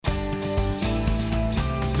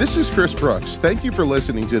This is Chris Brooks. Thank you for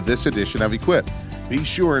listening to this edition of Equip. Be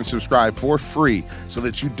sure and subscribe for free so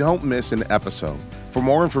that you don't miss an episode. For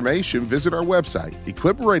more information, visit our website,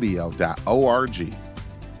 equipradio.org.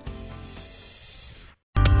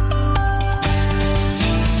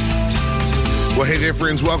 Well, hey there,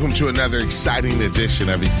 friends. Welcome to another exciting edition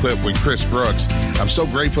of Equip with Chris Brooks. I'm so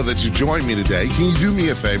grateful that you joined me today. Can you do me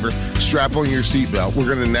a favor? Strap on your seatbelt. We're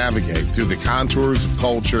going to navigate through the contours of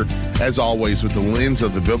culture, as always, with the lens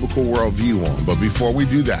of the biblical worldview on. But before we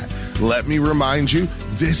do that, let me remind you,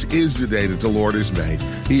 this is the day that the Lord has made.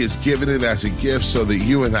 He has given it as a gift so that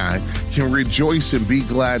you and I can rejoice and be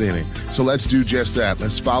glad in it. So let's do just that.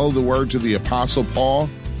 Let's follow the word to the Apostle Paul.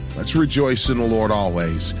 Let's rejoice in the Lord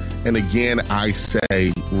always. And again, I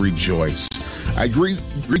say rejoice. I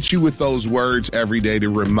greet you with those words every day to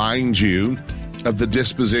remind you of the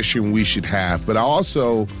disposition we should have. But I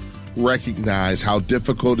also recognize how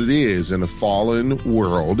difficult it is in a fallen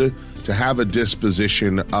world to have a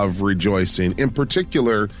disposition of rejoicing, in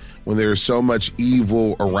particular when there is so much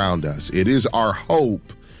evil around us. It is our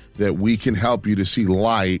hope that we can help you to see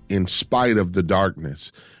light in spite of the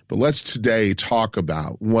darkness. But let's today talk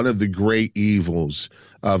about one of the great evils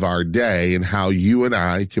of our day and how you and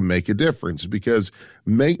I can make a difference. Because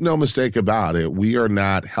make no mistake about it, we are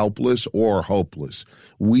not helpless or hopeless.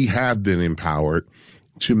 We have been empowered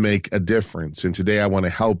to make a difference. And today I want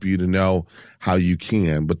to help you to know how you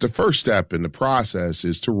can. But the first step in the process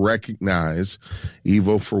is to recognize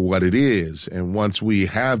evil for what it is. And once we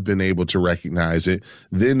have been able to recognize it,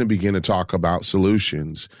 then to begin to talk about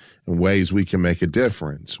solutions and ways we can make a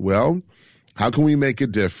difference. Well, how can we make a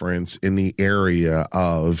difference in the area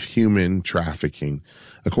of human trafficking?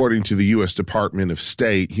 According to the U.S. Department of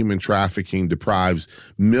State, human trafficking deprives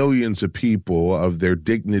millions of people of their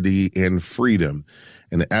dignity and freedom.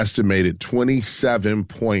 An estimated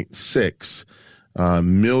 27.6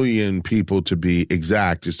 million people, to be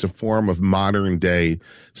exact. It's a form of modern day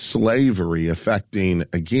slavery affecting,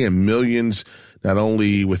 again, millions, not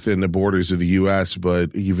only within the borders of the U.S.,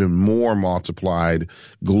 but even more multiplied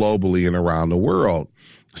globally and around the world.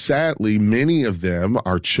 Sadly, many of them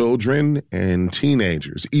are children and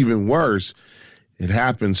teenagers. Even worse, it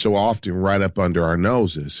happens so often right up under our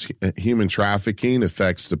noses. Human trafficking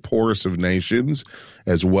affects the poorest of nations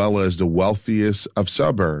as well as the wealthiest of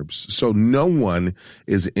suburbs. So no one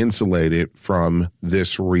is insulated from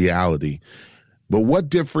this reality. But what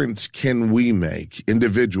difference can we make,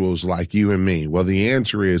 individuals like you and me? Well, the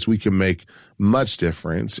answer is we can make much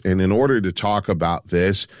difference. And in order to talk about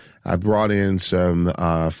this, I brought in some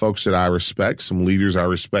folks that I respect, some leaders I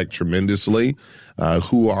respect tremendously,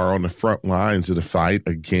 who are on the front lines of the fight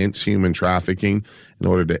against human trafficking in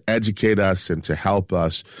order to educate us and to help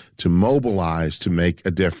us to mobilize to make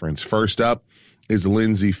a difference. First up is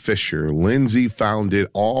Lindsay Fisher. Lindsay founded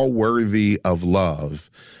All Worthy of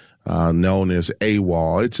Love, known as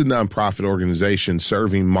AWOL. It's a nonprofit organization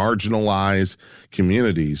serving marginalized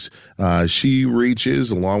communities. She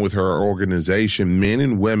reaches, along with her organization, men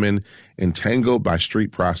and women entangled by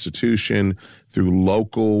street prostitution through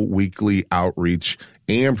local weekly outreach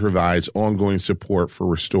and provides ongoing support for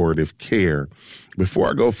restorative care.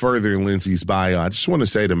 Before I go further in Lindsay's bio, I just want to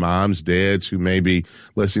say to moms, dads who may be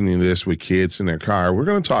listening to this with kids in their car, we're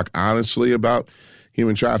going to talk honestly about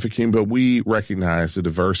human trafficking, but we recognize the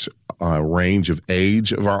diverse range of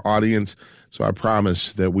age of our audience. So I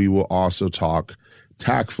promise that we will also talk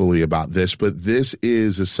tactfully about this. But this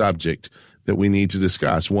is a subject that we need to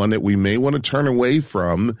discuss, one that we may want to turn away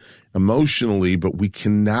from emotionally, but we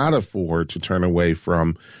cannot afford to turn away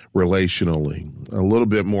from relationally. A little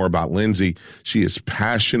bit more about Lindsay. She is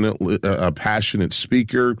a passionate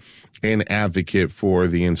speaker and advocate for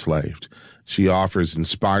the enslaved. She offers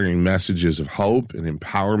inspiring messages of hope and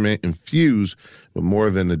empowerment infused with more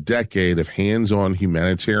than a decade of hands-on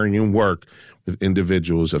humanitarian work with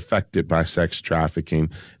individuals affected by sex trafficking.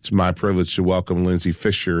 It's my privilege to welcome Lindsay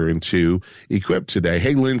Fisher into Equip today.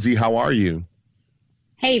 Hey, Lindsay, how are you?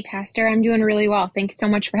 Hey, Pastor, I'm doing really well. Thanks so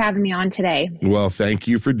much for having me on today. Well, thank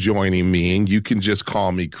you for joining me, and you can just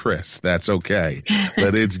call me Chris. That's okay.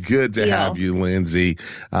 But it's good to have you, Lindsay.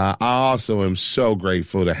 I also am so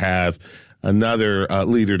grateful to have another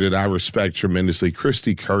leader that I respect tremendously,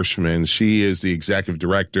 Christy Kirschman. She is the executive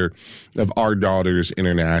director of Our Daughters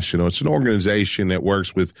International. It's an organization that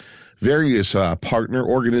works with various partner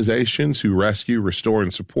organizations who rescue, restore,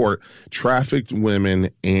 and support trafficked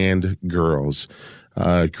women and girls.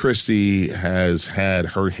 Christy has had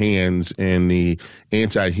her hands in the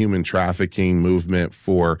anti-human trafficking movement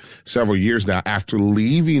for several years now. After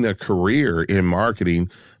leaving a career in marketing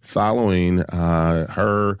following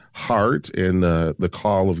her heart and the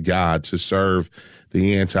call of God to serve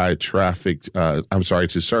the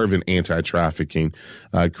to serve in anti-trafficking.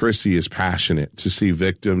 Christy is passionate to see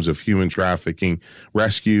victims of human trafficking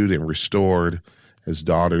rescued and restored as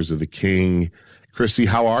daughters of the King. Christy,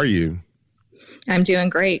 how are you? I'm doing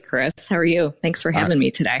great, Chris. How are you? Thanks for having me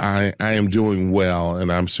today. I am doing well,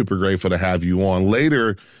 and I'm super grateful to have you on.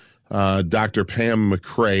 Later, Dr. Pam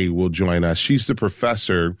McCray will join us. She's the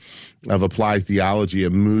professor of applied theology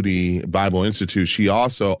at Moody Bible Institute. She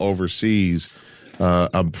also oversees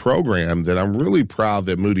a program that I'm really proud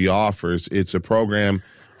that Moody offers. It's a program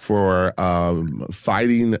for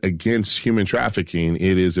fighting against human trafficking.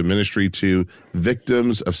 It is a ministry to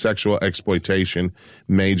victims of sexual exploitation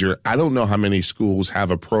major. I don't know how many schools have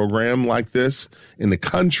a program like this in the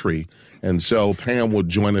country. And so Pam will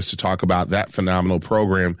join us to talk about that phenomenal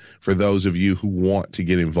program for those of you who want to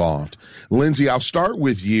get involved. Lindsay, I'll start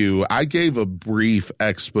with you. I gave a brief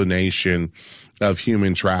explanation of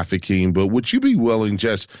human trafficking, but would you be willing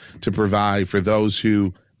just to provide for those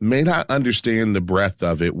who may not understand the breadth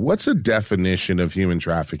of it, what's a definition of human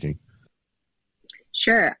trafficking?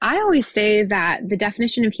 Sure. I always say that the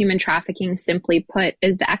definition of human trafficking, simply put,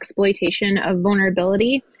 is the exploitation of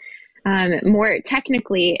vulnerability. More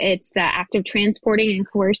technically, it's the act of transporting and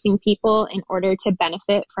coercing people in order to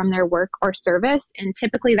benefit from their work or service. And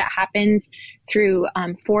typically that happens through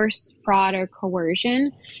force, fraud, or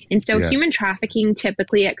coercion. And so human trafficking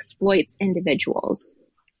typically exploits individuals.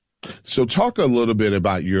 So talk a little bit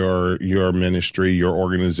about your ministry, your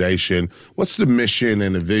organization. What's the mission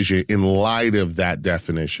and the vision in light of that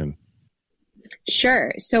definition?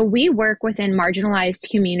 Sure. So we work within marginalized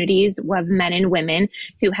communities of men and women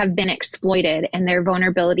who have been exploited and their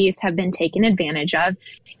vulnerabilities have been taken advantage of.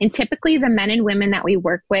 And typically the men and women that we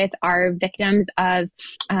work with are victims of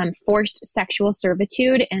forced sexual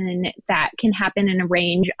servitude, and that can happen in a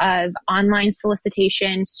range of online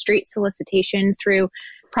solicitation, street solicitation through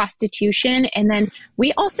prostitution. And then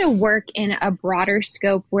we also work in a broader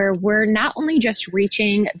scope where we're not only just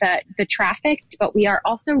reaching the trafficked, but we are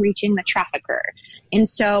also reaching the trafficker. And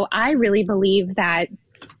so I really believe that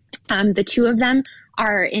the two of them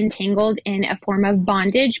are entangled in a form of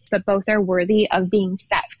bondage, but both are worthy of being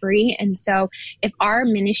set free. And so if our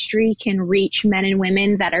ministry can reach men and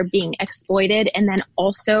women that are being exploited and then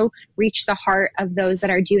also reach the heart of those that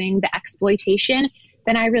are doing the exploitation,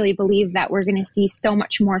 then I really believe that we're going to see so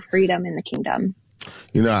much more freedom in the kingdom.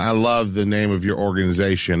 You know, I love the name of your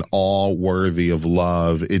organization, All Worthy of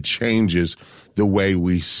Love. It changes the way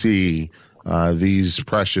we see these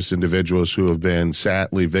precious individuals who have been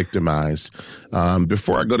sadly victimized.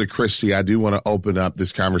 Before I go to Christy, I do want to open up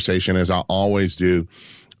this conversation, as I always do,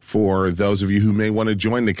 for those of you who may want to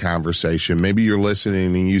join the conversation. Maybe you're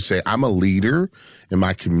listening and you say, I'm a leader in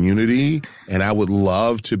my community and I would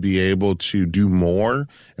love to be able to do more.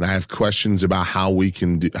 And I have questions about how I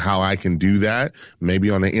can do that, maybe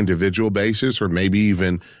on an individual basis or maybe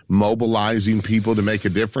even mobilizing people to make a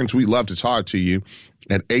difference. We'd love to talk to you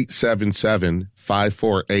at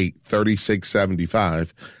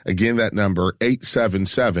 877-548-3675. Again, that number,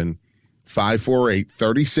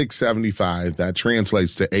 877-548-3675. That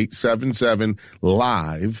translates to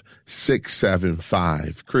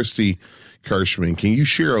 877-LIVE-675. Christy Kirschman, can you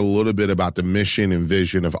share a little bit about the mission and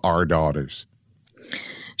vision of Our Daughters?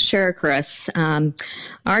 Sure, Chris.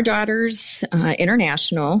 Our Daughters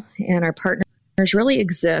International and our partners really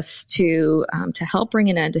exist to help bring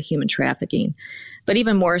an end to human trafficking. But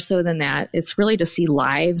even more so than that, it's really to see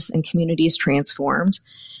lives and communities transformed.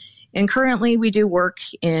 And currently we do work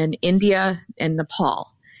in India and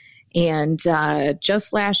Nepal. And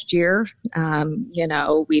just last year,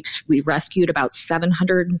 we rescued about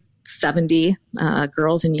 770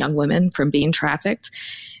 girls and young women from being trafficked.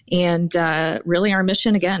 And really our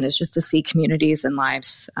mission, again, is just to see communities and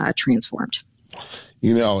lives transformed.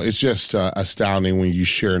 You know, it's just astounding when you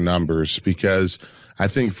share numbers, because I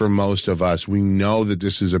think for most of us, we know that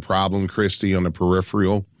this is a problem, Christy, on the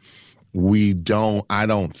peripheral. I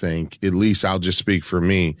don't think, at least I'll just speak for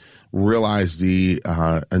me, realize the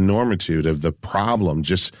enormitude of the problem,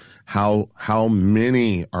 just how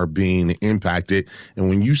many are being impacted. And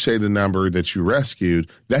when you say the number that you rescued,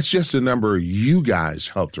 that's just the number you guys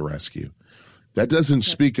helped to rescue. That doesn't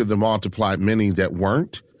speak of the multiplied many that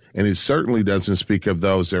weren't. And it certainly doesn't speak of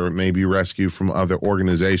those that may be rescued from other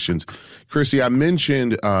organizations. Christy, I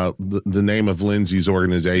mentioned the name of Lindsay's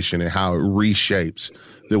organization and how it reshapes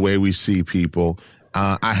the way we see people.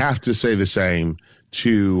 I have to say the same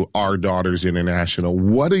to Our Daughters International.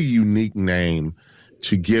 What a unique name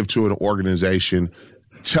to give to an organization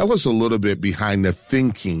Tell us a little bit behind the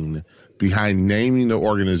thinking behind naming the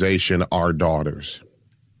organization Our Daughters.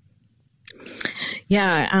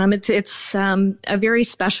 Yeah, it's a very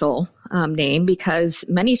special name because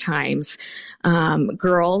many times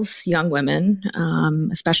girls, young women,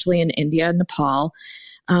 especially in India and Nepal,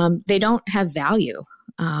 they don't have value.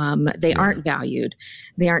 They aren't valued.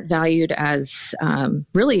 They aren't valued as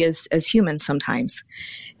really as humans sometimes.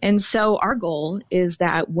 And so our goal is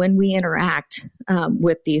that when we interact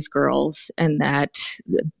with these girls and that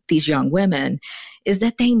these young women, is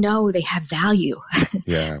that they know they have value.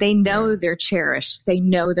 Yeah, they know they're cherished. They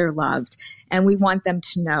know they're loved. And we want them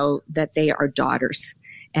to know that they are daughters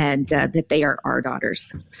and that they are our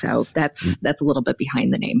daughters. So that's a little bit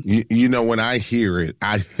behind the name. You know, when I hear it,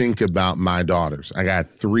 I think about my daughters. I got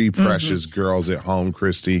 3 precious girls at home,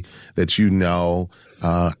 Christy, that you know.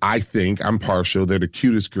 I think I'm partial. They're the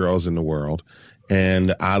cutest girls in the world.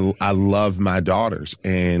 And I love my daughters.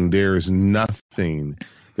 And there is nothing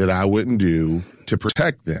that I wouldn't do to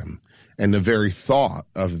protect them. And the very thought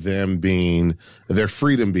of them being, their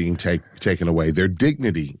freedom being taken away, their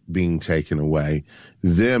dignity being taken away,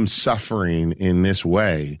 them suffering in this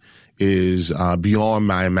way is beyond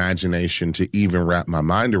my imagination to even wrap my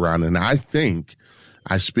mind around. And I think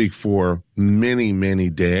I speak for many, many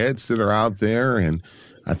dads that are out there, and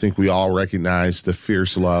I think we all recognize the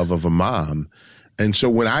fierce love of a mom. And so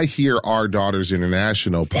when I hear Our Daughters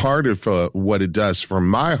International, part of what it does for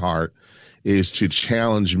my heart is to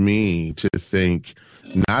challenge me to think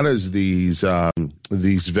not as these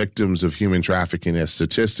victims of human trafficking as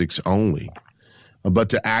statistics only, but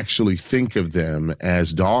to actually think of them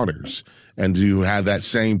as daughters and to have that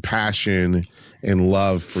same passion and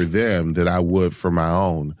love for them that I would for my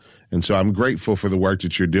own. And so I'm grateful for the work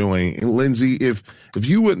that you're doing. And Lindsay, if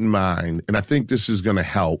you wouldn't mind, and I think this is going to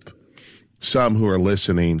help some who are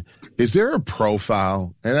listening, is there a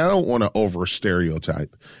profile, and I don't want to over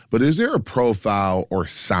stereotype, but is there a profile or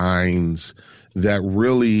signs that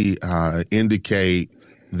really indicate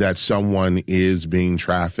that someone is being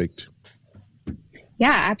trafficked?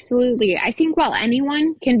 Yeah, absolutely. I think while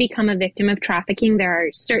anyone can become a victim of trafficking, there are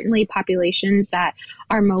certainly populations that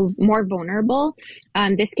are more vulnerable.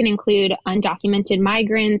 This can include undocumented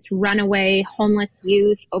migrants, runaway, homeless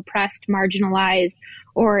youth, oppressed, marginalized,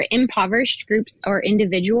 or impoverished groups or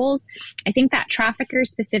individuals. I think that traffickers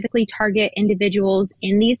specifically target individuals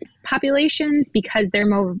in these populations because they're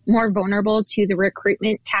more vulnerable to the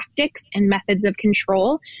recruitment tactics and methods of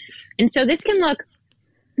control. And so this can look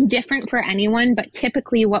different for anyone, but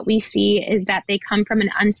typically what we see is that they come from an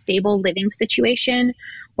unstable living situation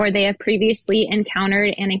or they have previously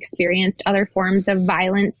encountered and experienced other forms of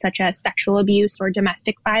violence, such as sexual abuse or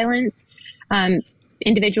domestic violence.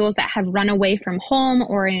 Individuals that have run away from home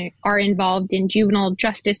or are involved in juvenile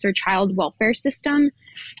justice or child welfare system.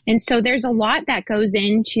 And so there's a lot that goes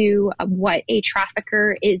into what a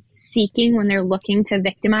trafficker is seeking when they're looking to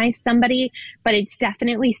victimize somebody, but it's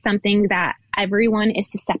definitely something that everyone is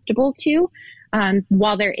susceptible to,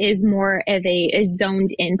 while there is more of a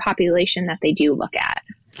zoned in population that they do look at.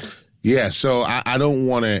 Yeah, so I don't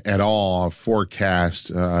want to at all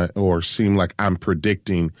forecast or seem like I'm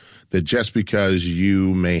predicting that just because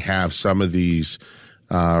you may have some of these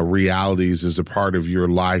realities as a part of your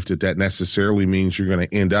life, that necessarily means you're going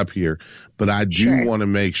to end up here. But I do want to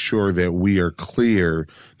make sure that we are clear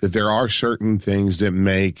that there are certain things that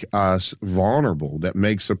make us vulnerable, that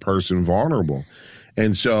makes a person vulnerable.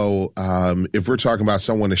 And so if we're talking about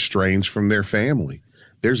someone estranged from their family,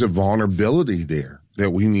 there's a vulnerability there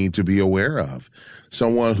that we need to be aware of.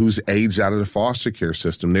 Someone who's aged out of the foster care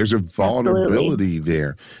system, there's a vulnerability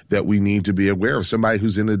there that we need to be aware of. Somebody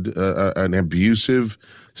who's in an abusive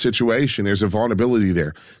situation, there's a vulnerability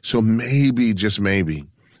there. So maybe, just maybe,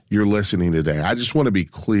 you're listening today. I just want to be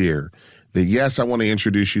clear that, yes, I want to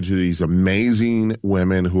introduce you to these amazing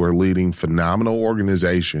women who are leading phenomenal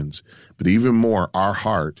organizations, but even more, our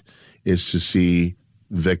heart is to see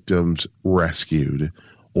victims rescued.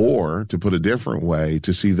 Or, to put a different way,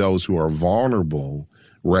 to see those who are vulnerable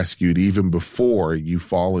rescued even before you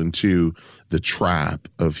fall into the trap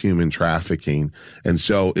of human trafficking. And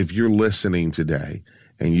so if you're listening today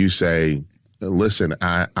and you say, listen,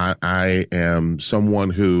 I am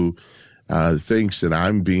someone who thinks that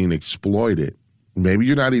I'm being exploited, maybe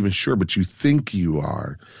you're not even sure, but you think you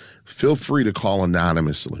are, feel free to call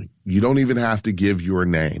anonymously. You don't even have to give your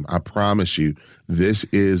name. I promise you, this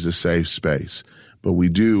is a safe space. But we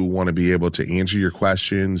do want to be able to answer your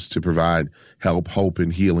questions, to provide help, hope,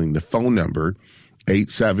 and healing. The phone number,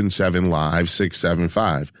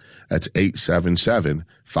 877-LIVE-675. That's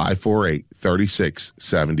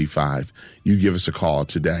 877-548-3675. You give us a call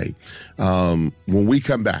today. When we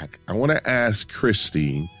come back, I want to ask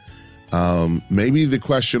Christy maybe the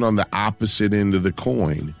question on the opposite end of the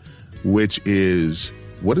coin, which is,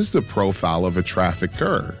 what is the profile of a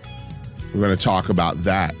trafficker? We're going to talk about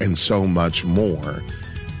that and so much more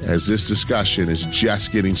as this discussion is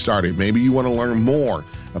just getting started. Maybe you want to learn more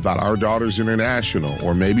about Our Daughters International,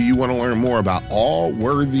 or maybe you want to learn more about All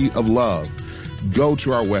Worthy of Love. Go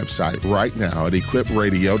to our website right now at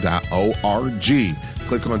equipradio.org.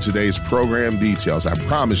 Click on today's program details. I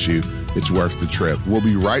promise you it's worth the trip. We'll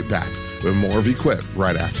be right back with more of Equip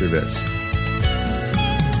right after this.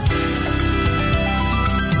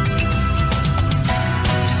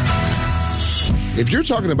 If you're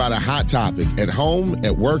talking about a hot topic at home,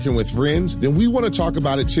 at work, and with friends, then we want to talk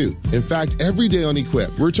about it too. In fact, every day on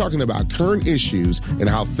Equip, we're talking about current issues and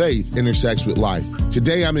how faith intersects with life.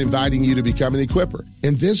 Today, I'm inviting you to become an Equipper.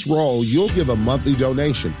 In this role, you'll give a monthly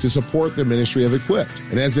donation to support the ministry of Equipped.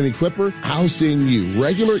 And as an Equipper, I'll send you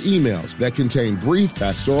regular emails that contain brief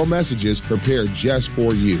pastoral messages prepared just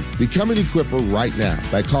for you. Become an Equipper right now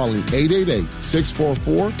by calling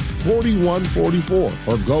 888-644-4144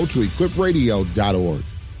 or go to equipradio.org.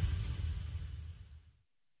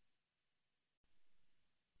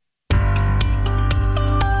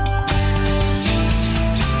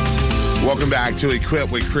 Welcome back to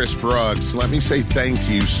Equip with Chris Brooks. Let me say thank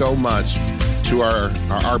you so much to our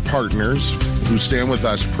partners who stand with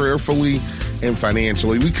us prayerfully and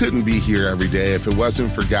financially. We couldn't be here every day if it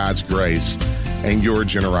wasn't for God's grace and your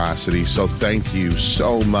generosity. So thank you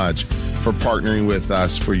so much for partnering with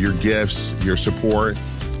us, for your gifts, your support,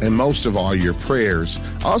 and most of all, your prayers.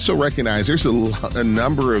 Also recognize there's a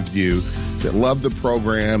number of you that love the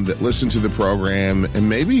program, that listen to the program, and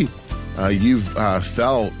maybe you've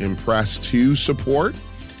felt impressed to support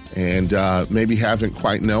and maybe haven't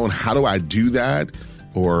quite known, how do I do that?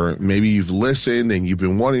 Or maybe you've listened and you've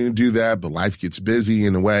been wanting to do that, but life gets busy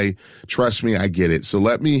in a way. Trust me, I get it. So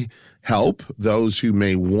let me help those who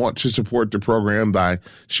may want to support the program by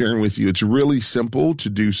sharing with you. It's really simple to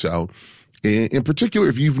do so. In particular,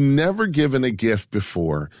 if you've never given a gift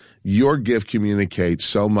before, your gift communicates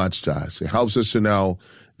so much to us. It helps us to know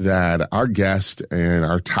that our guests and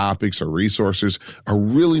our topics, our resources are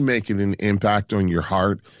really making an impact on your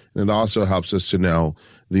heart. And it also helps us to know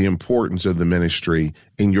the importance of the ministry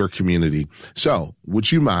in your community. So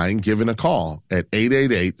would you mind giving a call at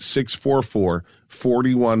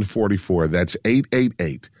 888-644-4144? That's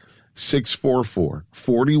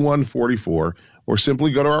 888-644-4144. Or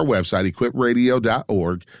simply go to our website,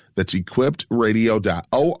 equipradio.org. That's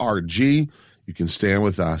equipradio.org. You can stand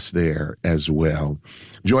with us there as well.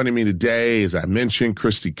 Joining me today, as I mentioned,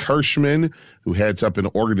 Christy Kirschman, who heads up an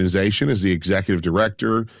organization as the executive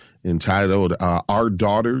director entitled Our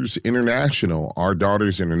Daughters International. Our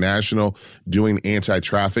Daughters International, doing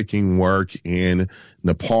anti-trafficking work in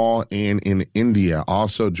Nepal and in India.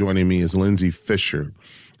 Also joining me is Lindsay Fisher.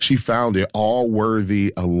 She founded All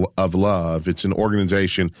Worthy of Love. It's an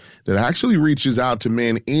organization that actually reaches out to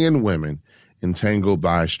men and women entangled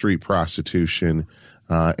by street prostitution.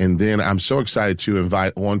 And then I'm so excited to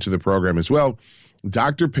invite onto the program as well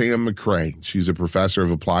Dr. Pam McCray. She's a professor of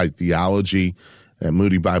applied theology at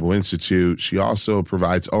Moody Bible Institute. She also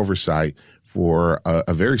provides oversight for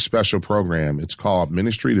a very special program. It's called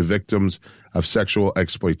Ministry to Victims of Sexual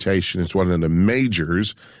Exploitation. It's one of the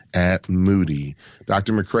majors at Moody.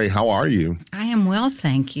 Dr. McCray, how are you? I am well,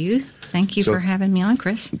 thank you. Thank you for having me on,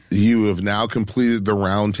 Chris. You have now completed the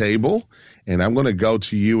round table, and I'm going to go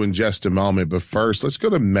to you in just a moment. But first, let's go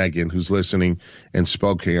to Megan, who's listening in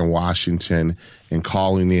Spokane, Washington, and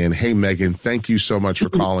calling in. Hey, Megan, thank you so much for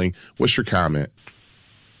calling. What's your comment?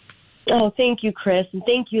 Oh, thank you, Chris, and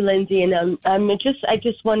thank you, Lindsay. And I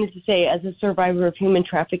just wanted to say, as a survivor of human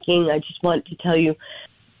trafficking, I just want to tell you,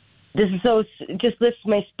 this is just lifts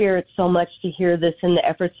my spirit so much to hear this and the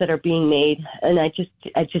efforts that are being made, and I just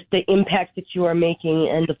the impact that you are making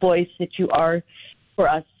and the voice that you are for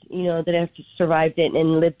us, that have survived it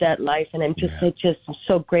and lived that life. And I'm just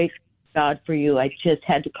so grateful to God for you. I just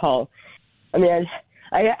had to call. I mean,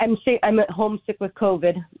 I'm sick. I'm at home sick with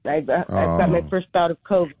COVID. I've got my first bout of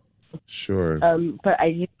COVID. Sure. But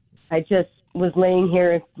I just was laying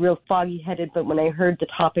here real foggy-headed, but when I heard the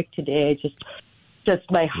topic today,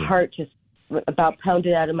 my heart just about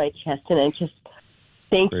pounded out of my chest, and I just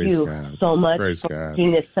thank you so much for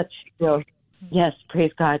being this such, yes,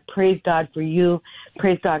 praise God. Praise God for you.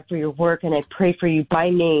 Praise God for your work, and I pray for you by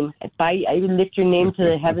name. I lift your name to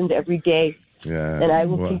the heavens every day, and I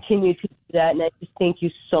will continue to that, and I just thank you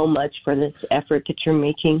so much for this effort that you're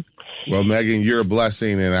making. Well, Megan, you're a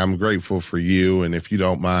blessing, and I'm grateful for you. And if you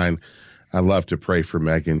don't mind, I'd love to pray for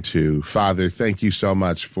Megan too. Father, thank you so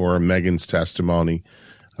much for Megan's testimony.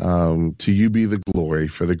 To you be the glory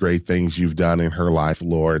for the great things you've done in her life,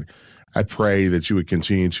 Lord. I pray that you would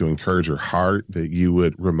continue to encourage her heart, that you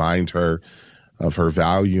would remind her of her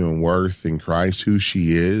value and worth in Christ, who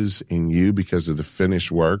she is in you because of the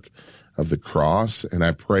finished work of the cross. And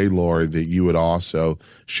I pray, Lord, that you would also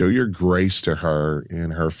show your grace to her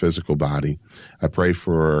in her physical body. I pray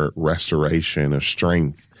for restoration of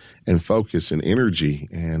strength and focus and energy.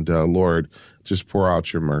 And Lord, just pour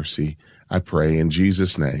out your mercy. I pray in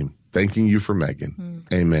Jesus' name, thanking you for Megan.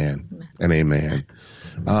 Amen and amen.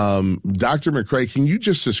 Dr. McCray, can you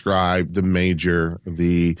just describe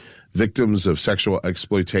the victims of sexual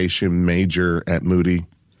exploitation major at Moody?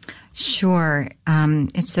 Sure.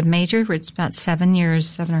 It's a major. It's about 7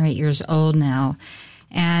 or 8 years old now.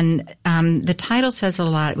 And the title says a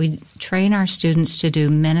lot. We train our students to do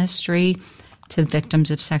ministry to victims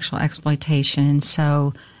of sexual exploitation. And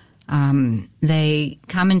so they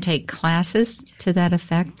come and take classes to that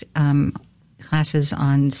effect, classes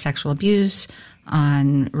on sexual abuse,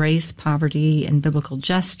 on race, poverty, and biblical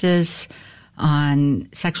justice, on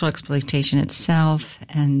sexual exploitation itself,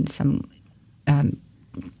 and some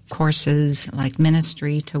courses like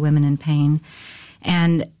ministry to women in pain.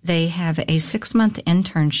 And they have a 6-month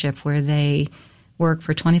internship where they work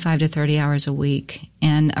for 25 to 30 hours a week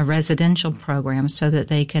in a residential program so that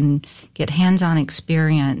they can get hands-on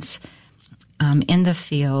experience in the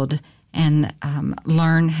field and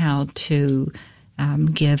learn how to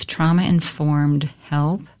give trauma-informed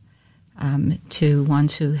help to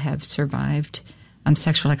ones who have survived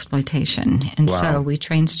sexual exploitation. And so we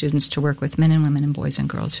train students to work with men and women and boys and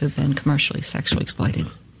girls who have been commercially sexually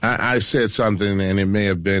exploited. I said something, and it may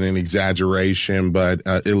have been an exaggeration, but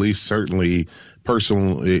at least certainly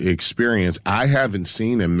personal experience. I haven't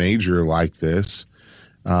seen a major like this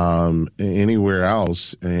anywhere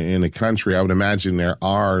else in the country. I would imagine there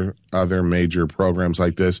are other major programs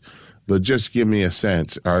like this, but just give me a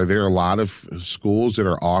sense. Are there a lot of schools that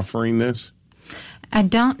are offering this? I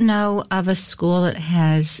don't know of a school that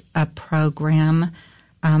has a program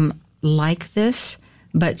like this,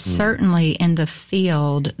 but certainly in the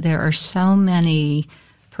field, there are so many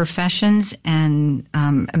professions and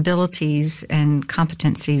abilities and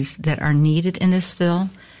competencies that are needed in this field.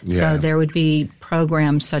 Yeah. So there would be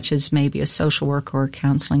programs such as maybe a social work or a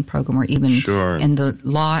counseling program, or even in the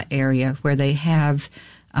law area where they have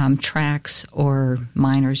tracks or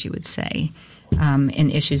minors, you would say, in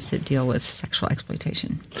issues that deal with sexual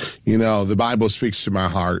exploitation. You know, the Bible speaks to my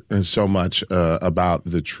heart and so much about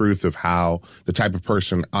the truth of how the type of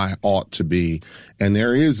person I ought to be. And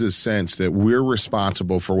there is a sense that we're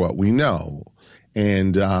responsible for what we know.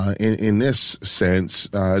 And in this sense,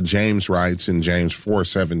 James writes in James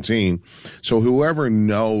 4:17, so whoever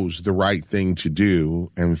knows the right thing to do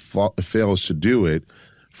and fails to do it,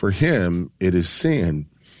 for him it is sin.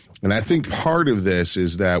 And I think part of this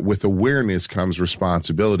is that with awareness comes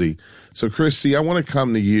responsibility. So, Christy, I want to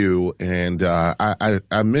come to you. And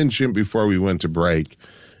I mentioned before we went to break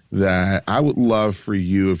that I would love for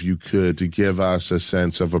you, if you could, to give us a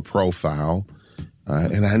sense of a profile.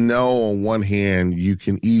 And I know on one hand, you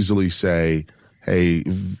can easily say, hey,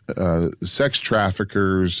 sex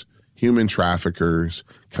traffickers, human traffickers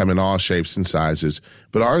come in all shapes and sizes.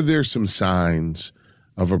 But are there some signs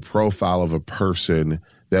of a profile of a person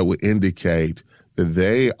that would indicate that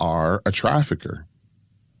they are a trafficker?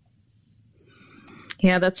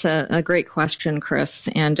 Yeah, that's a great question, Chris.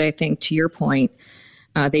 And I think to your point,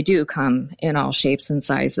 they do come in all shapes and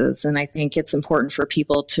sizes. And I think it's important for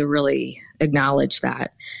people to really acknowledge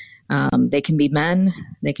that. They can be men,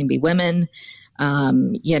 they can be women,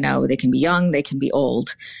 they can be young, they can be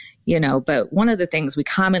old. But one of the things we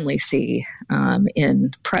commonly see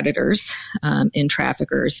in predators, in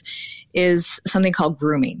traffickers, is something called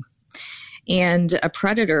grooming. And a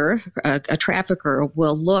predator, a trafficker,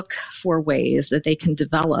 will look for ways that they can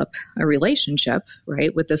develop a relationship,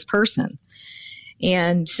 right, with this person.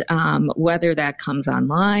 And whether that comes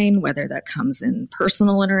online, whether that comes in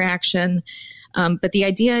personal interaction. But the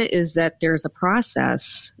idea is that there's a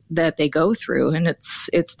process that they go through, and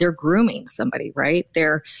they're grooming somebody, right?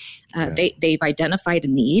 They've identified a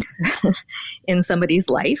need in somebody's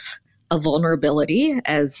life, a vulnerability,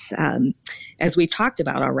 as we've talked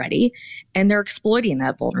about already, and they're exploiting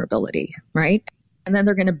that vulnerability, right? And then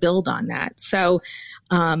they're going to build on that. So,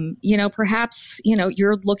 perhaps,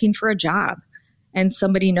 you're looking for a job, and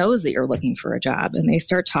somebody knows that you're looking for a job and they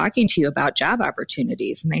start talking to you about job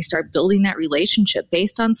opportunities and they start building that relationship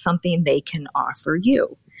based on something they can offer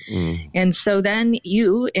you. And so then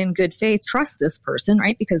you, in good faith, trust this person,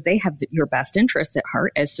 right? Because they have your best interest at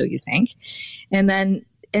heart, as so you think. And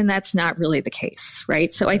that's not really the case,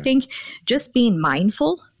 right? So I think just being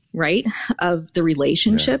mindful, right, of the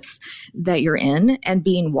relationships that you're in and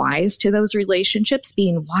being wise to those relationships,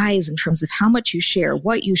 being wise in terms of how much you share,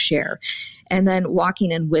 what you share, and then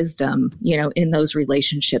walking in wisdom, in those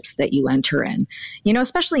relationships that you enter in,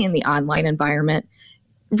 especially in the online environment.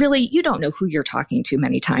 Really, you don't know who you're talking to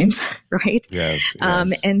many times, right? Yes.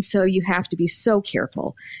 And so you have to be so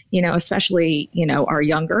careful, especially, our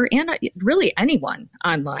younger and really anyone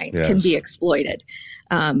online can be exploited.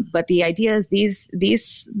 But the idea is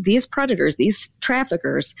these predators, these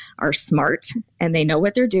traffickers are smart and they know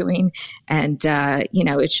what they're doing. And,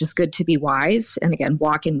 it's just good to be wise and, again,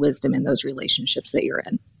 walk in wisdom in those relationships that you're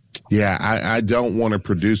in. Yeah, I don't want to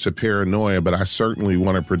produce a paranoia, but I certainly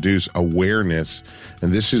want to produce awareness.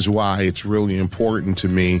 And this is why it's really important to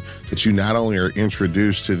me that you not only are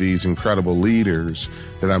introduced to these incredible leaders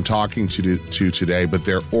that I'm talking to today, but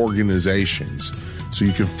their organizations. So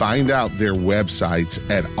you can find out their websites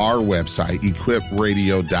at our website,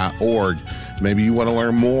 equipradio.org. Maybe you want to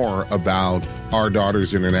learn more about Our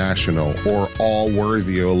Daughters International or All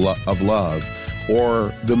Worthy of Love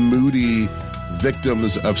or the Moody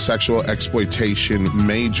Victims of Sexual Exploitation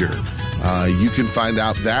Major. You can find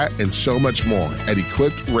out that and so much more at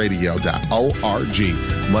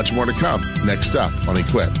equipradio.org. Much more to come next up on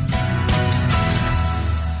Equip.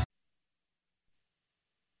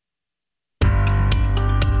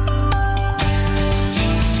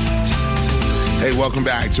 Hey, welcome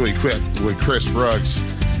back to Equip with Chris Brooks.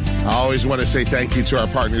 I always want to say thank you to our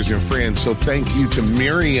partners and friends. So thank you to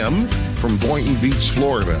Miriam from Boynton Beach,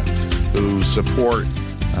 Florida, whose support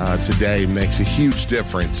today makes a huge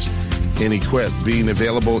difference in Equip being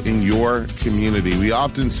available in your community. We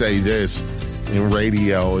often say this in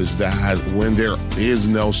radio is that when there is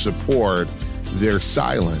no support, there's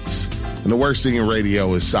silence. And the worst thing in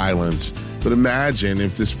radio is silence. But imagine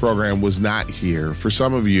if this program was not here. For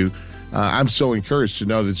some of you, I'm so encouraged to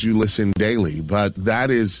know that you listen daily, but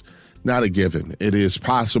that is not a given. It is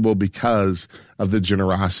possible because of the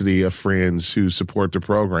generosity of friends who support the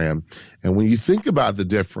program. And when you think about the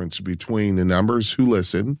difference between the numbers who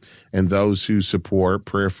listen and those who support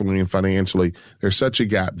prayerfully and financially, there's such a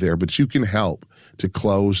gap there, but you can help to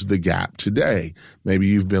close the gap today. Maybe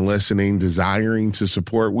you've been listening, desiring to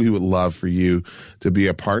support. We would love for you to be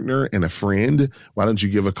a partner and a friend. Why don't you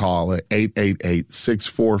give a call at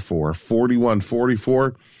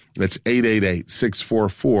 888-644-4144. That's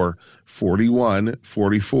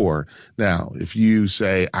 888-644-4144. Now, if you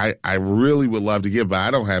say, I really would love to give, but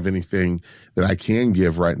I don't have anything that I can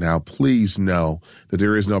give right now, please know that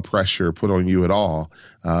there is no pressure put on you at all.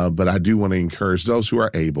 But I do want to encourage those who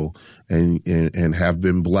are able and have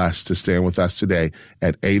been blessed to stand with us today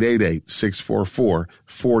at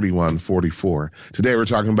 888-644-4144. Today, we're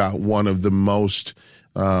talking about one of the most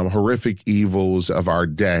horrific evils of our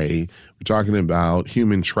day. We're talking about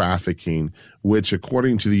human trafficking, which,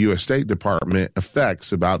 according to the U.S. State Department,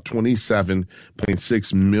 affects about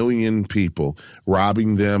 27.6 million people,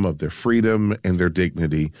 robbing them of their freedom and their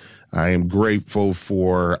dignity. I am grateful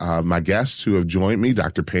for my guests who have joined me,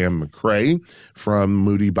 Dr. Pam McCray from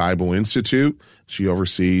Moody Bible Institute. She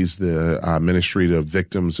oversees the Ministry of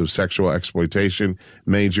Victims of Sexual Exploitation.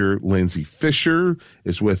 Major Lindsay Fisher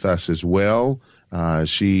is with us as well.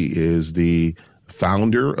 She is the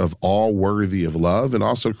founder of All Worthy of Love, and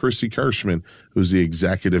also Christy Kirschman, who's the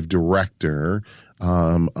executive director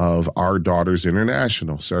of Our Daughters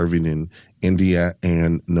International, serving in India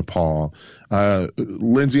and Nepal.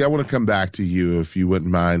 Lindsay, I want to come back to you, if you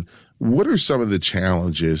wouldn't mind. What are some of the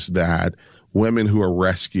challenges that women who are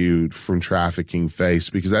rescued from trafficking face?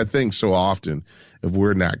 Because I think so often, if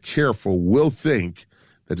we're not careful, we'll think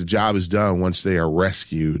that the job is done once they are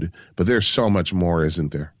rescued, but there's so much more,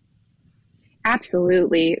 isn't there?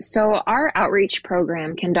 Absolutely. So our outreach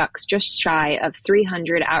program conducts just shy of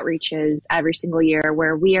 300 outreaches every single year,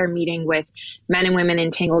 where we are meeting with men and women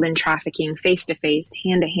entangled in trafficking face to face,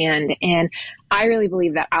 hand to hand. And I really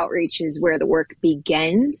believe that outreach is where the work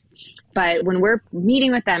begins. But when we're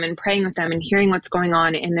meeting with them and praying with them and hearing what's going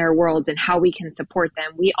on in their worlds and how we can support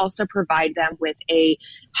them, we also provide them with a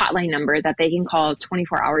hotline number that they can call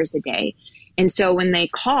 24 hours a day. And so when they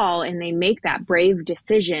call and they make that brave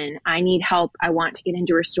decision, I need help, I want to get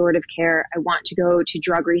into restorative care, I want to go to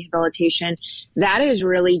drug rehabilitation, that is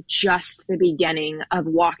really just the beginning of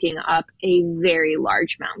walking up a very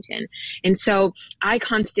large mountain. And so I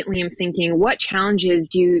constantly am thinking, what challenges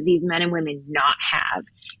do these men and women not have?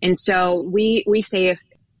 And so we say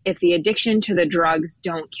if the addiction to the drugs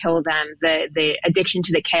don't kill them, the addiction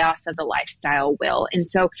to the chaos of the lifestyle will. And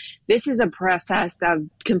so this is a process of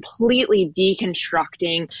completely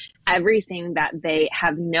deconstructing everything that they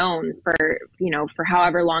have known for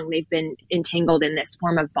however long they've been entangled in this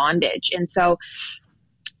form of bondage. And so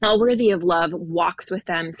Allworthy of Love walks with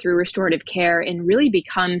them through restorative care and really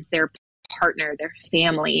becomes their partner, their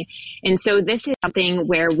family. And so this is something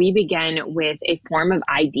where we begin with a form of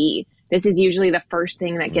ID. This is usually the first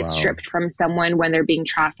thing that gets stripped from someone when they're being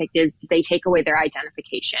trafficked is they take away their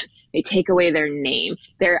identification. They take away their name,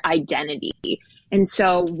 their identity. And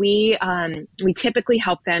so we typically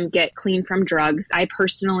help them get clean from drugs. I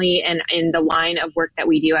personally, and in the line of work that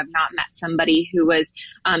we do, have not met somebody who was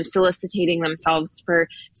soliciting themselves for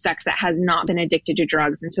sex that has not been addicted to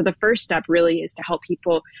drugs. And so the first step really is to help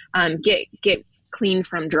people get clean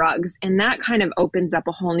from drugs. And that kind of opens up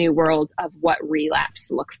a whole new world of what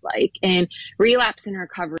relapse looks like. And relapse and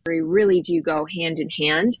recovery really do go hand in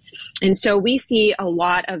hand. And so we see a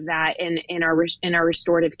lot of that in our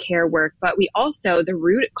restorative care work. But we also, the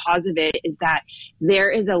root cause of it is that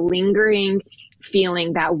there is a lingering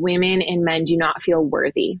feeling that women and men do not feel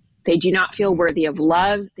worthy. They do not feel worthy of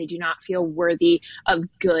love. They do not feel worthy of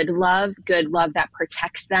good love that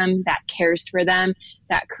protects them, that cares for them,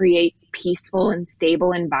 that creates peaceful and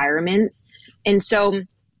stable environments. And so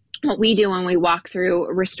what we do when we walk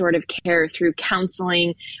through restorative care, through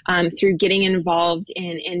counseling, through getting involved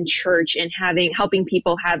in church and helping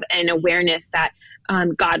people have an awareness that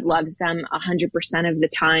God loves them 100% of the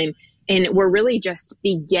time. And we're really just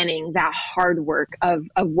beginning that hard work of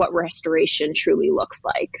what restoration truly looks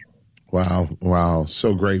like. Wow.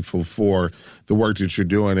 So grateful for the work that you're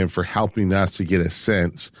doing and for helping us to get a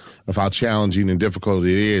sense of how challenging and difficult it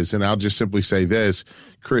is. And I'll just simply say this,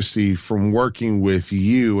 Christy, from working with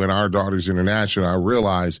you and Our Daughters International, I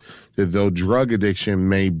realize that though drug addiction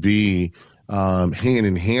may be hand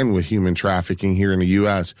in hand with human trafficking here in the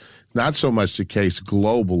U.S., not so much the case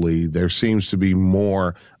globally. There seems to be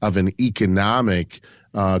more of an economic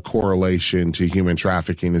correlation to human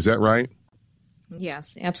trafficking. Is that right?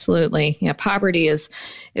 Yes, absolutely. Yeah, poverty is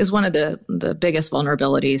one of the biggest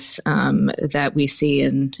vulnerabilities that we see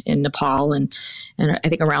in Nepal and I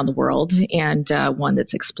think around the world, and one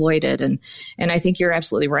that's exploited. And I think you're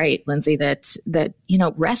absolutely right, Lindsay, that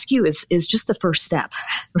rescue is just the first step,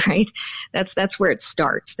 right? That's where it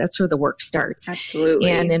starts. That's where the work starts.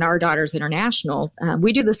 Absolutely. And in Our Daughters International,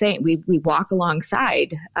 we do the same. We walk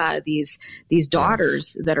alongside these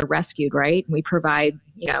daughters that are rescued, right? And we provide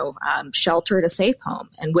shelter at a safe home.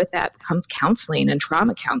 And with that comes counseling and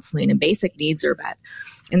trauma counseling, and basic needs are met.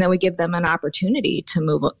 And then we give them an opportunity to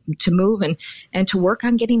move and to work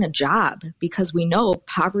on getting a job, because we know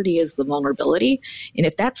poverty is the vulnerability. And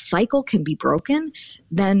if that cycle can be broken,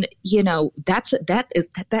 then,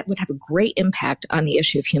 that would have a great impact on the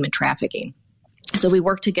issue of human trafficking. So we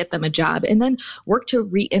work to get them a job and then work to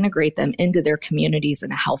reintegrate them into their communities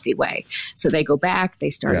in a healthy way. So they go back, they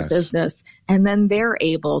start a business, and then they're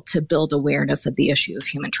able to build awareness of the issue of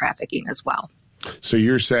human trafficking as well. So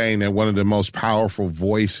you're saying that one of the most powerful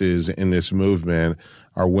voices in this movement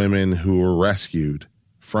are women who were rescued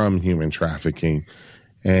from human trafficking.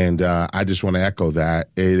 And I just want to echo that.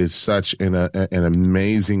 It is such an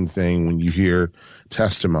amazing thing when you hear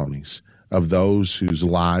testimonies of those whose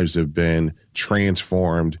lives have been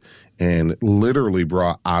transformed and literally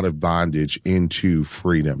brought out of bondage into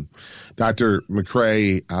freedom. Dr.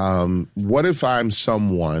 McCray, what if I'm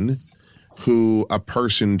someone who a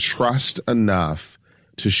person trusts enough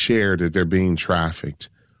to share that they're being trafficked?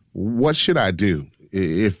 What should I do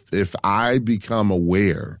if I become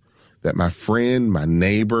aware that my friend, my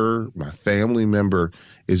neighbor, my family member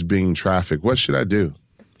is being trafficked? What should I do?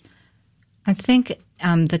 I think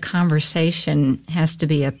the conversation has to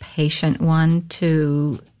be a patient one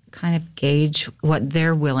to kind of gauge what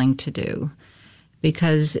they're willing to do,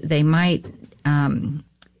 because they might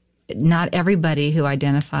not everybody who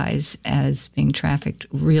identifies as being trafficked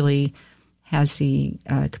really has the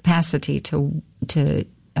capacity to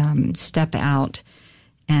step out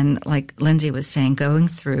and, like Lindsay was saying, going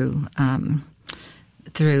through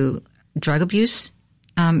drug abuse.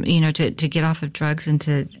 To get off of drugs and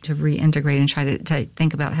to reintegrate and try to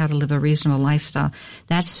think about how to live a reasonable lifestyle.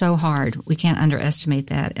 That's so hard. We can't underestimate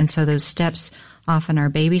that. And so those steps often are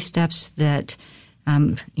baby steps that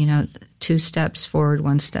 2 steps forward,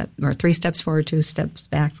 1 step, or 3 steps forward, 2 steps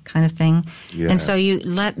back kind of thing. Yeah. And so you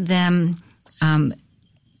let them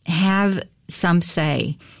have some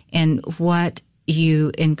say in what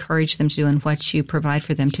you encourage them to do and what you provide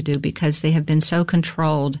for them to do, because they have been so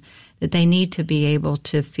controlled that they need to be able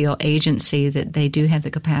to feel agency, that they do have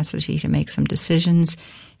the capacity to make some decisions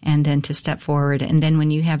and then to step forward. And then when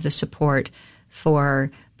you have the support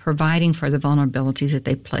for providing for the vulnerabilities that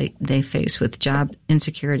they face with job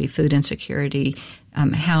insecurity, food insecurity,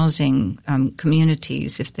 housing,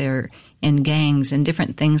 communities, if they're in gangs and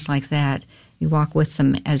different things like that, you walk with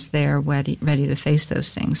them as they're ready to face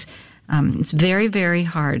those things. It's very, very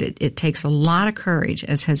hard. It takes a lot of courage,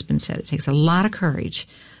 as has been said. It takes a lot of courage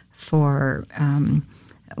for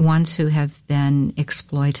ones who have been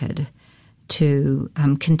exploited to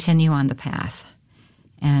continue on the path.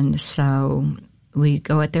 And so we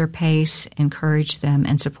go at their pace, encourage them,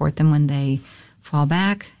 and support them when they fall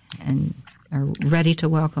back, and are ready to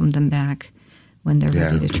welcome them back when they're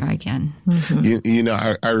ready to try again.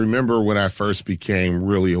 Mm-hmm. I remember when I first became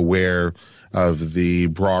really aware of the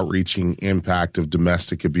broad-reaching impact of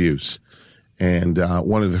domestic abuse. And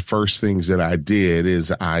one of the first things that I did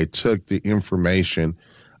is I took the information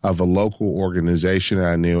of a local organization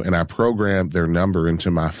I knew, and I programmed their number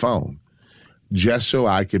into my phone just so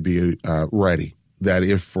I could be ready. That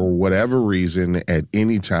if for whatever reason at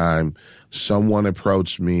any time someone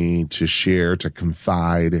approached me to share, to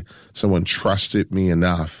confide, someone trusted me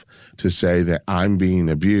enough to say that I'm being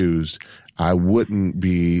abused, I wouldn't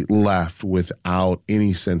be left without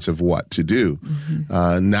any sense of what to do.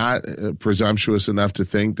 Mm-hmm. Not presumptuous enough to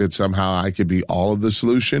think that somehow I could be all of the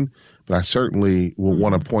solution, but I certainly will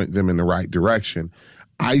want to point them in the right direction.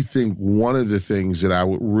 I think one of the things that I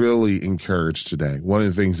would really encourage today, one of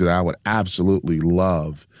the things that I would absolutely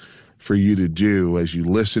love for you to do as you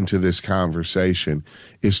listen to this conversation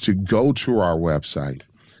is to go to our website,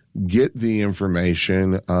 get the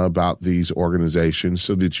information about these organizations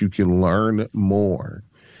so that you can learn more.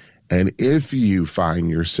 And if you find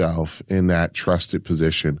yourself in that trusted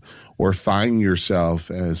position, or find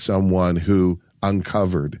yourself as someone who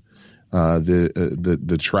uncovered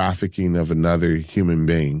the trafficking of another human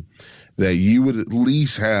being, that you would at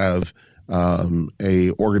least have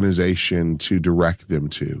a organization to direct them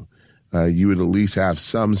to. You would at least have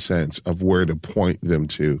some sense of where to point them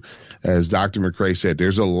to. As Dr. McCray said,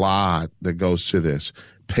 there's a lot that goes to this.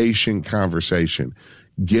 Patient conversation,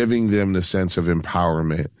 giving them the sense of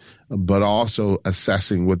empowerment, but also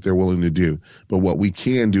assessing what they're willing to do. But what we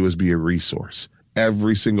can do is be a resource.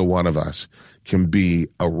 Every single one of us can be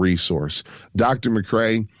a resource. Dr.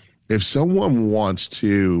 McCray, if someone wants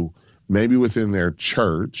to, maybe within their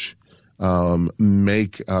church, bring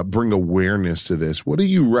awareness to this, what do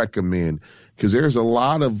you recommend? Because there's a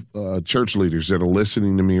lot of church leaders that are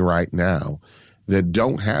listening to me right now that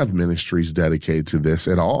don't have ministries dedicated to this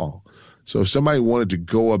at all. So if somebody wanted to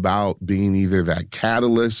go about being either that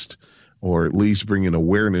catalyst or at least bringing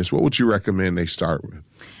awareness, what would you recommend they start with?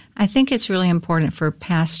 I think it's really important for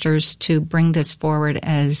pastors to bring this forward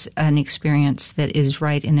as an experience that is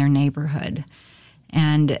right in their neighborhood,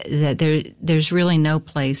 and that there's really no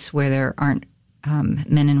place where there aren't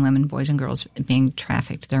men and women, boys and girls being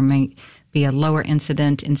trafficked. There may be a lower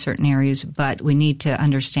incident in certain areas, but we need to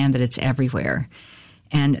understand that it's everywhere.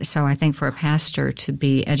 And so I think for a pastor to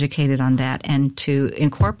be educated on that and to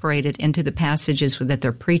incorporate it into the passages that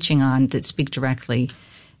they're preaching on that speak directly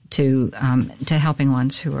to helping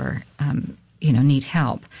ones who are, need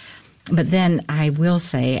help. But then I will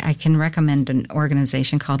say I can recommend an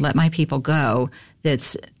organization called Let My People Go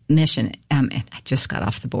that's mission. I just got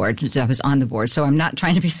off the board. I was on the board, so I'm not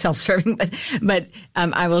trying to be self-serving, but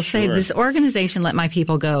I will say this organization, Let My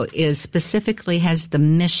People Go, specifically has the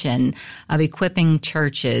mission of equipping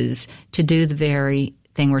churches to do the very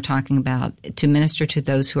thing we're talking about, to minister to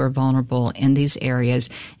those who are vulnerable in these areas.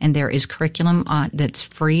 And there is curriculum that's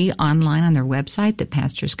free online on their website that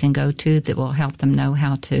pastors can go to that will help them know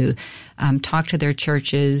how to talk to their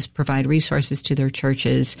churches, provide resources to their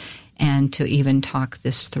churches, and to even talk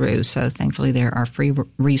this through. So thankfully there are free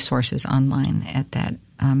resources online at that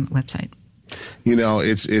website. You know,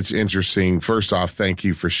 it's interesting. First off, thank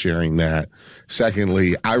you for sharing that.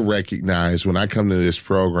 Secondly, I recognize when I come to this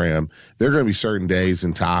program, there are going to be certain days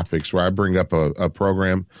and topics where I bring up a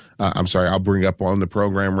program. I'll bring up on the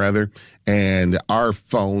program rather, and our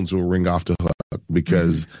phones will ring off the hook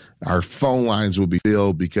because our phone lines will be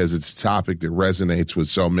filled because it's a topic that resonates with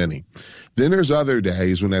so many. Then there's other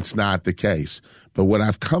days when that's not the case. But what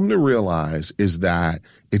I've come to realize is that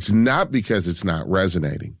it's not because it's not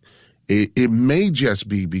resonating. It may just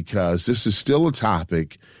be because this is still a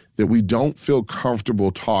topic that we don't feel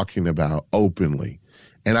comfortable talking about openly.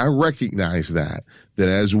 And I recognize that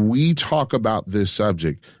as we talk about this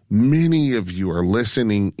subject, many of you are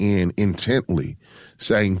listening in intently,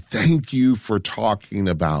 saying, thank you for talking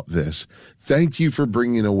about this. Thank you for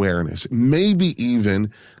bringing awareness. Maybe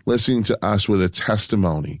even listening to us with a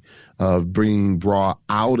testimony of being brought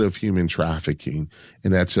out of human trafficking.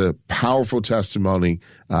 And that's a powerful testimony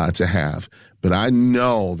to have. But I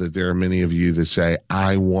know that there are many of you that say,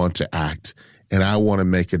 I want to act and I want to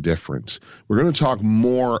make a difference. We're going to talk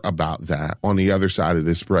more about that on the other side of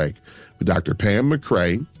this break with Dr. Pam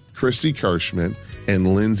McCray, Christy Kirschman,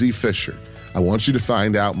 and Lindsay Fisher. I want you to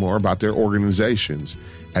find out more about their organizations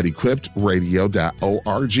at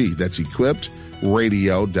equippedradio.org. That's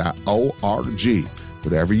equippedradio.org.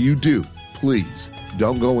 Whatever you do, please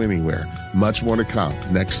don't go anywhere. Much more to come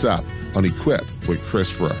next up on Equip with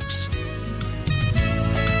Chris Brooks.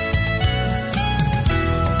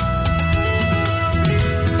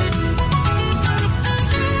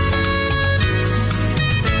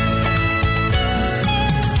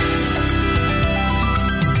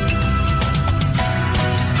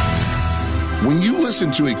 When you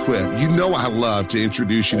listen to Equip, you know I love to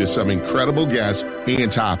introduce you to some incredible guests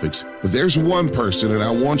and topics. But there's one person that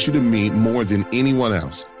I want you to meet more than anyone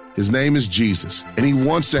else. His name is Jesus, and he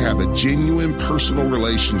wants to have a genuine personal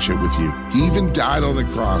relationship with you. He even died on the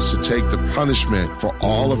cross to take the punishment for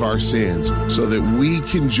all of our sins so that we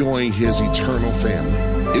can join his eternal family.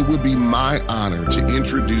 It would be my honor to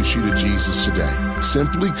introduce you to Jesus today.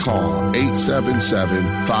 Simply call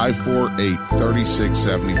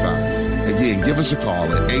 877-548-3675. Again, give us a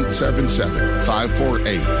call at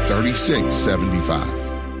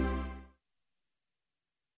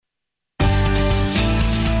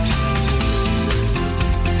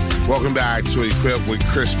Welcome back to Equip with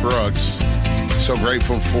Chris Brooks. So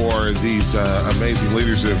grateful for these amazing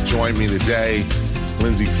leaders that have joined me today.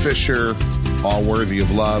 Lindsay Fisher, All Worthy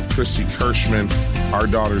of Love, Christy Kirschman, Our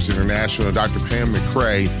Daughters International, Dr. Pam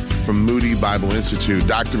McCray from Moody Bible Institute.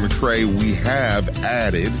 Dr. McCray, we have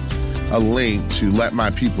added a link to Let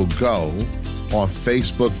My People Go on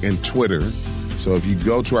Facebook and Twitter. So if you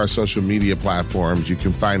go to our social media platforms, you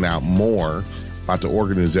can find out more about the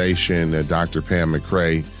organization that Dr. Pam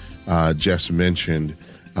McCray just mentioned.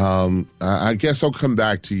 I guess I'll come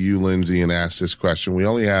back to you, Lindsay, and ask this question. We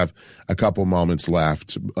only have a couple moments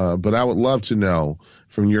left, but I would love to know,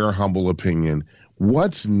 from your humble opinion,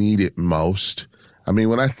 what's needed most? I mean,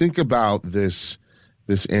 when I think about this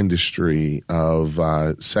industry of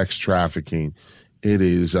sex trafficking, it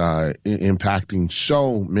is impacting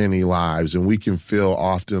so many lives, and we can feel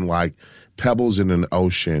often like pebbles in an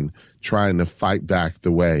ocean trying to fight back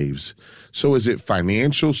the waves. So is it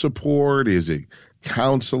financial support? Is it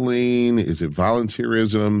counseling? Is it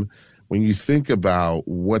volunteerism? When you think about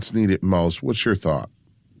what's needed most, what's your thought?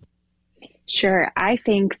 Sure. I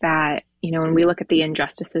think that, when we look at the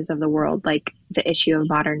injustices of the world, like the issue of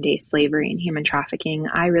modern day slavery and human trafficking,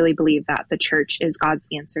 I really believe that the church is God's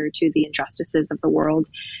answer to the injustices of the world.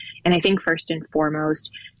 And I think first and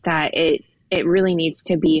foremost that it really needs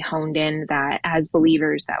to be honed in that as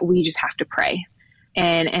believers that we just have to pray.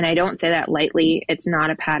 And I don't say that lightly. It's not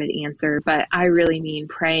a padded answer, but I really mean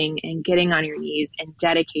praying and getting on your knees and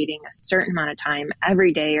dedicating a certain amount of time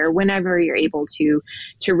every day or whenever you're able to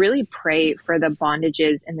really pray for the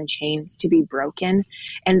bondages and the chains to be broken.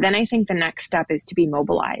 And then I think the next step is to be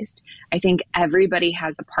mobilized. I think everybody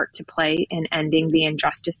has a part to play in ending the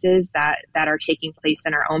injustices that are taking place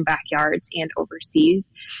in our own backyards and overseas.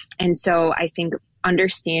 And so I think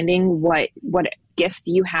understanding what gifts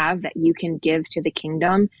you have that you can give to the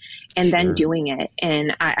kingdom and then doing it.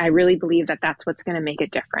 And I really believe that that's what's going to make a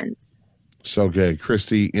difference. So good.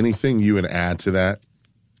 Christy, anything you would add to that?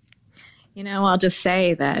 I'll just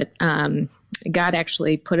say that God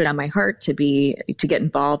actually put it on my heart to get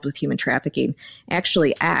involved with human trafficking,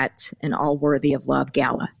 actually at an All Worthy of Love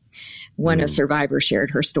gala when a survivor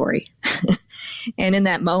shared her story. And in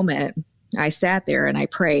that moment, I sat there and I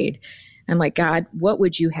prayed. I'm like, God, what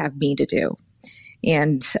would you have me to do?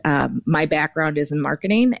 And my background is in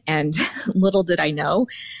marketing, and little did I know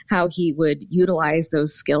how he would utilize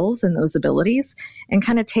those skills and those abilities and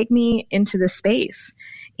kind of take me into this space.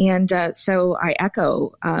 And so I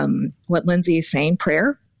echo what Lindsay is saying,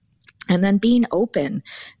 prayer, and then being open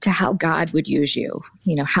to how God would use you.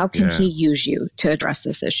 How can he use you to address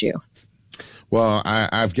this issue? Well,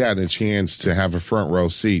 I've gotten a chance to have a front row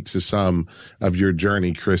seat to some of your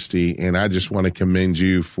journey, Christy, and I just want to commend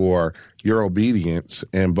you for your obedience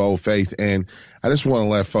and bold faith. And I just want to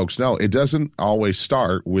let folks know it doesn't always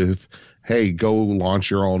start with, hey, go launch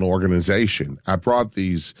your own organization. I brought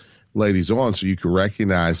these ladies on so you can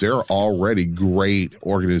recognize there are already great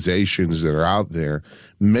organizations that are out there.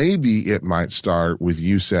 Maybe it might start with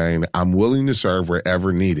you saying, I'm willing to serve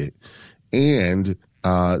wherever needed. And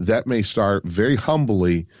that may start very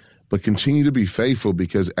humbly, but continue to be faithful,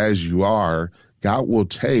 because as you are, God will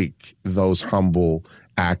take those humble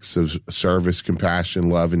acts of service, compassion,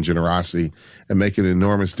 love, and generosity and make an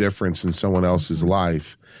enormous difference in someone else's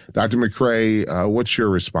life. Dr. McCrae, what's your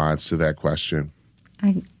response to that question?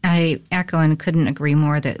 I echo and couldn't agree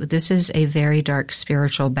more that this is a very dark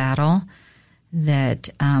spiritual battle that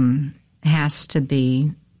has to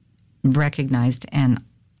be recognized and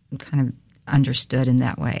kind of understood in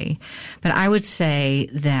that way. But I would say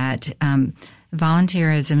that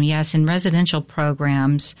volunteerism, yes, in residential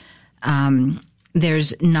programs,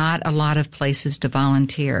 there's not a lot of places to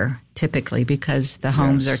volunteer typically because the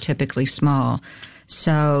homes are typically small.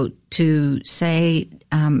 So to say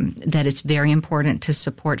that it's very important to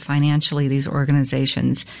support financially these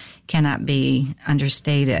organizations cannot be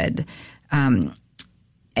understated.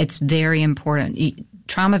 It's very important.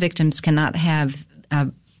 Trauma victims cannot have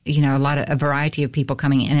a variety of people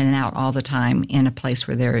coming in and out all the time in a place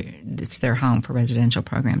where it's their home for residential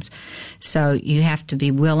programs. So you have to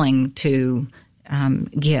be willing to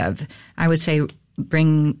give. I would say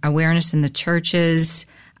bring awareness in the churches.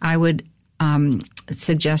 I would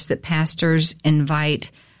suggest that pastors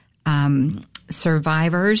invite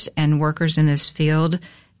survivors and workers in this field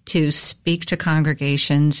to speak to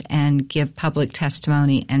congregations and give public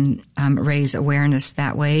testimony and raise awareness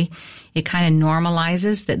that way. It kind of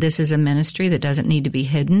normalizes that this is a ministry that doesn't need to be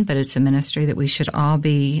hidden, but it's a ministry that we should all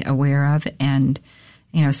be aware of and,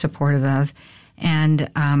 supportive of. And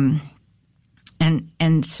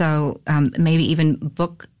so maybe even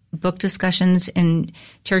book discussions in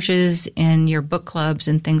churches, in your book clubs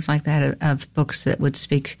and things like that of books that would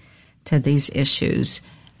speak to these issues.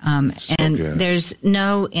 There's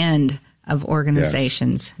no end of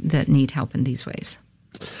organizations that need help in these ways.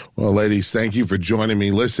 Well, ladies, thank you for joining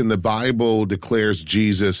me. Listen, the Bible declares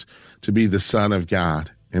Jesus to be the Son of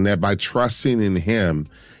God, and that by trusting in him,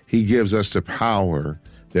 he gives us the power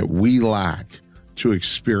that we lack to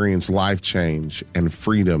experience life change and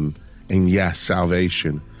freedom and, yes,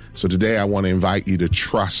 salvation. So today I want to invite you to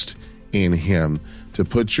trust in him, to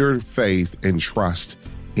put your faith and trust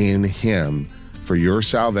in him for your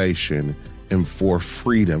salvation and for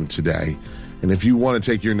freedom today. And if you want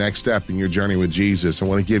to take your next step in your journey with Jesus, I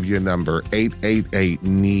want to give you a number,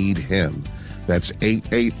 888-NEED-HIM. That's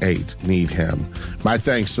 888-NEED-HIM. My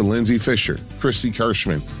thanks to Lindsay Fisher, Christy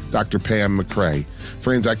Kirschman, Dr. Pam McCrae.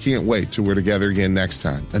 Friends, I can't wait till we're together again next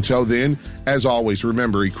time. Until then, as always,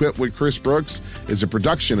 remember, Equipped with Chris Brooks is a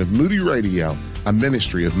production of Moody Radio, a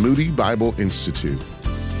ministry of Moody Bible Institute.